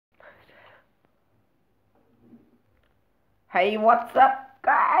Hey, what's up,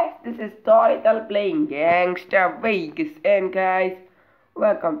 guys? This is Storytel playing Gangsta Vegas, and guys,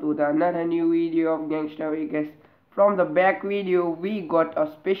 welcome to another new video of Gangsta Vegas. From the back video, we got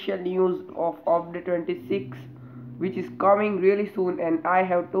a special news of update 26, which is coming really soon, and I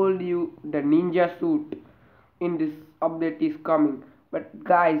have told you the ninja suit in this update is coming. But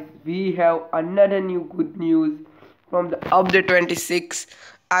guys, we have another new good news from the update 26.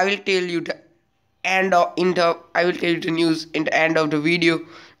 I will tell you the I will tell you the news in the end of the video,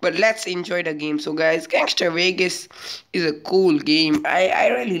 but let's enjoy the game. So guys, Gangster Vegas is a cool game. I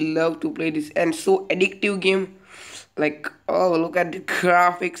really love to play this, and so addictive game. Like, oh, look at the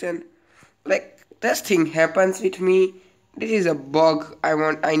graphics, and like this thing happens with me. This is a bug.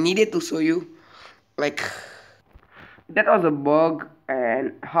 I needed to show you. Like, that was a bug,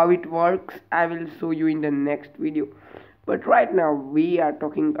 and how it works I will show you in the next video. But right now we are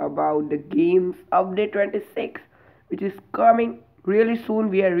talking about the game's update 26, which is coming really soon.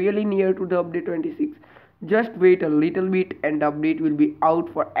 We are really near to the update 26. Just wait a little bit and the update will be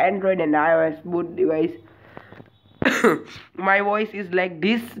out for Android and iOS both device. My voice is like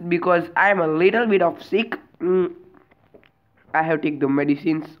this because I am a little bit of sick. I have take the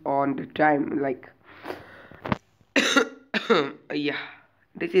medicines on the time, like yeah,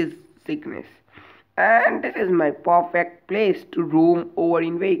 this is sickness, and this is my perfect place to roam over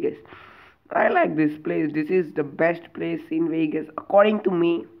in Vegas. I like this place. This is the best place in Vegas according to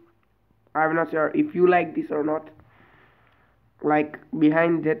me. I'm not sure if you like this or not, like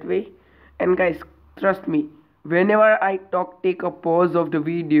behind that way. And guys, trust me, whenever I take a pause of the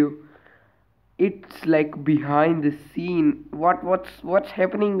video, it's like behind the scene. What's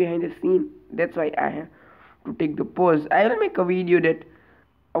happening behind the scene, that's why I have to take the pause. I will make a video that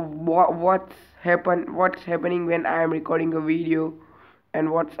what's happening when I am recording a video,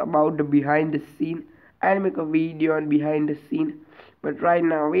 and what's about the behind the scene. I'll make a video on behind the scene. But right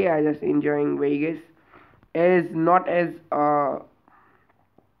now we are just enjoying Vegas, as not as a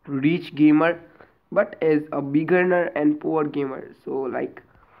rich gamer, but as a beginner and poor gamer. So like,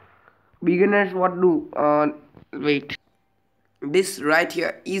 beginners what do, wait, this right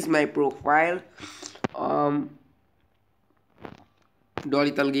here is my profile.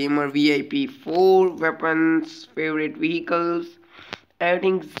 Dolital Gamer VIP, 4 weapons, favorite vehicles,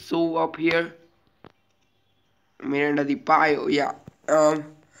 everything show up here. Miranda the Pio, yeah.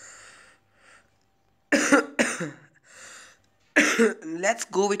 Let's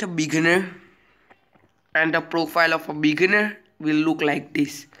go with a beginner, and the profile of a beginner will look like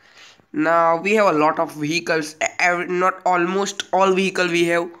this. Now we have a lot of vehicles, not almost all vehicle we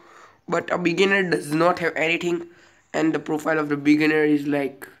have, but a beginner does not have anything. And the profile of the beginner is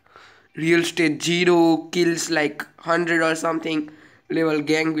like real estate 0, kills like 100 or something, level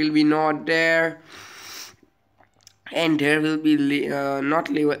gang will be not there, and there will be not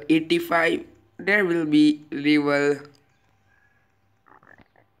level 85, there will be level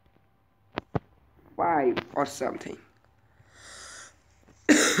 5 or something.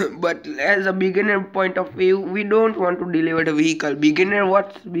 But as a beginner point of view, we don't want to deliver the vehicle. Beginner,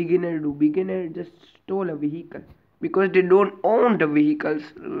 what's beginner do? Beginner just stole a vehicle because they don't own the vehicles,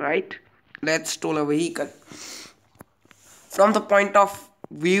 right? Let's stole a vehicle. From the point of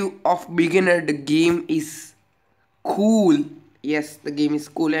view of beginner, the game is cool. Yes, the game is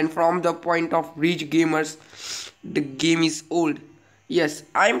cool. And from the point of rich gamers, the game is old. Yes,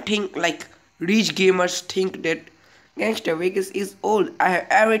 I'm think like rich gamers think that Gangsta Vegas is old. I have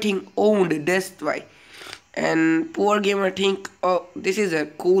everything owned, that's why. And poor gamer think, oh, this is a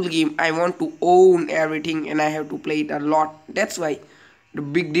cool game, I want to own everything and I have to play it a lot. That's why the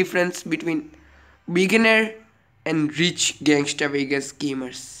big difference between beginner and rich Gangsta Vegas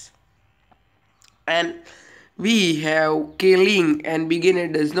gamers. And we have killing, and beginner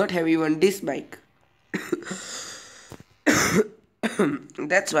does not have even this bike.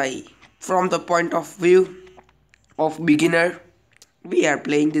 That's why from the point of view of beginner, we are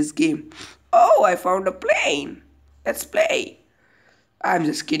playing this game. Oh, I found a plane, let's play. I'm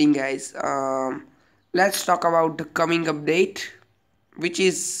just kidding, guys. Let's talk about the coming update, which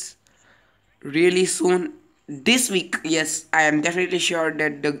is really soon, this week. Yes, I am definitely sure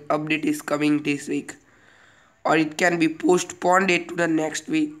that the update is coming this week, or it can be postponed it to the next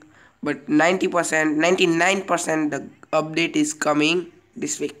week, but 90%, 99% the update is coming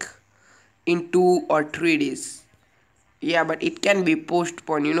this week in 2 or 3 days. Yeah, but it can be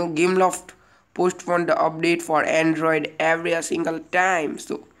postponed. You know, Gameloft postponed the update for Android every single time.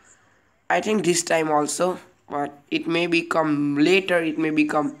 So I think this time also, but it may become later, it may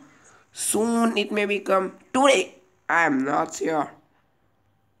become soon, it may become today. I am not sure.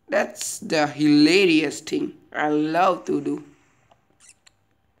 That's the hilarious thing I love to do.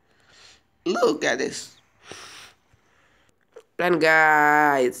 Look at this. And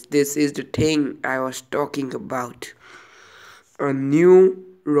guys, this is the thing I was talking about. A new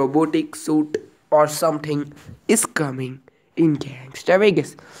robotic suit or something is coming in Gangsta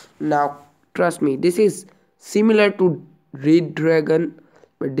Vegas. Now, trust me, this is similar to Red Dragon,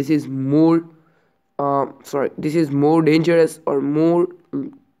 but this is more. This is more dangerous or more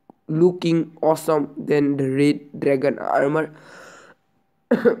looking awesome than the Red Dragon armor.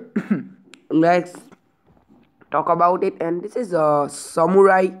 Let's talk about it. And this is a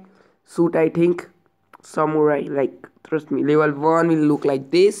samurai suit, I think. Samurai, like, trust me, level 1 will look like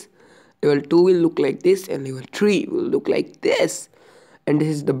this, level 2 will look like this, and level 3 will look like this. And this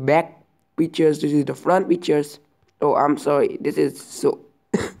is the back pictures, this is the front pictures. Oh, I'm sorry, this is so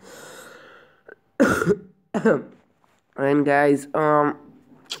and guys,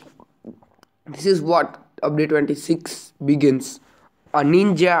 this is what update 26 begins: a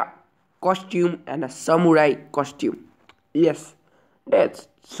ninja costume and a samurai costume. Yes, that's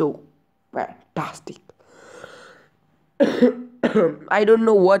so fantastic. I don't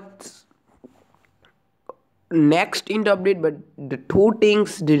know what's next in the update, but the two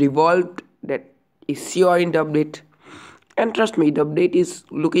things they revolved that is sure in the update. And trust me, the update is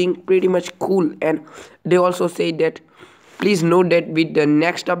looking pretty much cool. And they also say that please note that with the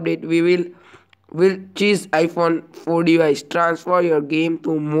next update we will choose iPhone 4 device, transfer your game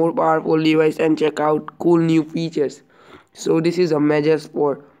to more powerful device, and check out cool new features. So this is a measures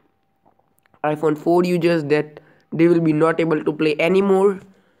for iPhone 4 users that they will be not able to play anymore.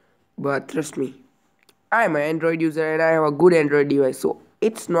 But trust me, I am an Android user and I have a good Android device, so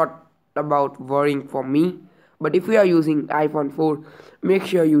it's not about worrying for me. But if you are using iPhone 4, make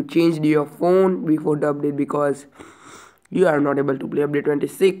sure you change your phone before the update, because you are not able to play update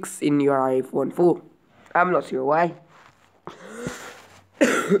 26 in your iPhone 4. I'm not sure why.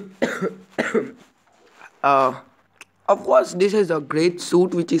 uh, of course, this is a great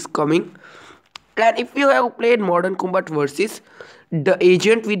suit which is coming. And if you have played Modern Combat Versus, the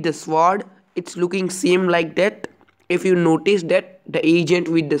agent with the sword, it's looking same like that. If you notice that the agent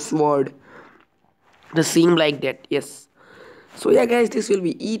with the sword, the same like that, yes. So yeah guys, this will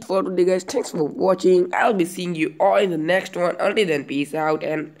be it for today guys. Thanks for watching. I'll be seeing you all in the next one. Until then, peace out,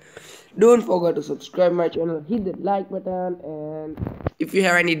 and don't forget to subscribe my channel, hit the like button, and if you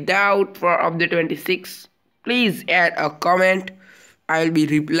have any doubt for update 26, please add a comment. I'll be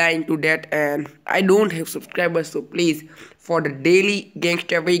replying to that. And I don't have subscribers, so please, for the daily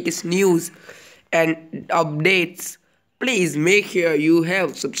Gangsta Vegas news and updates, please make sure you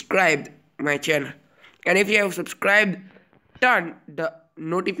have subscribed my channel. And if you have subscribed, turn the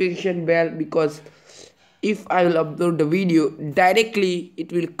notification bell, because if I will upload the video directly,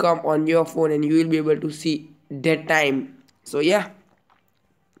 it will come on your phone and you will be able to see that time. So yeah,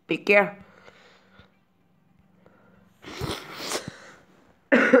 take care.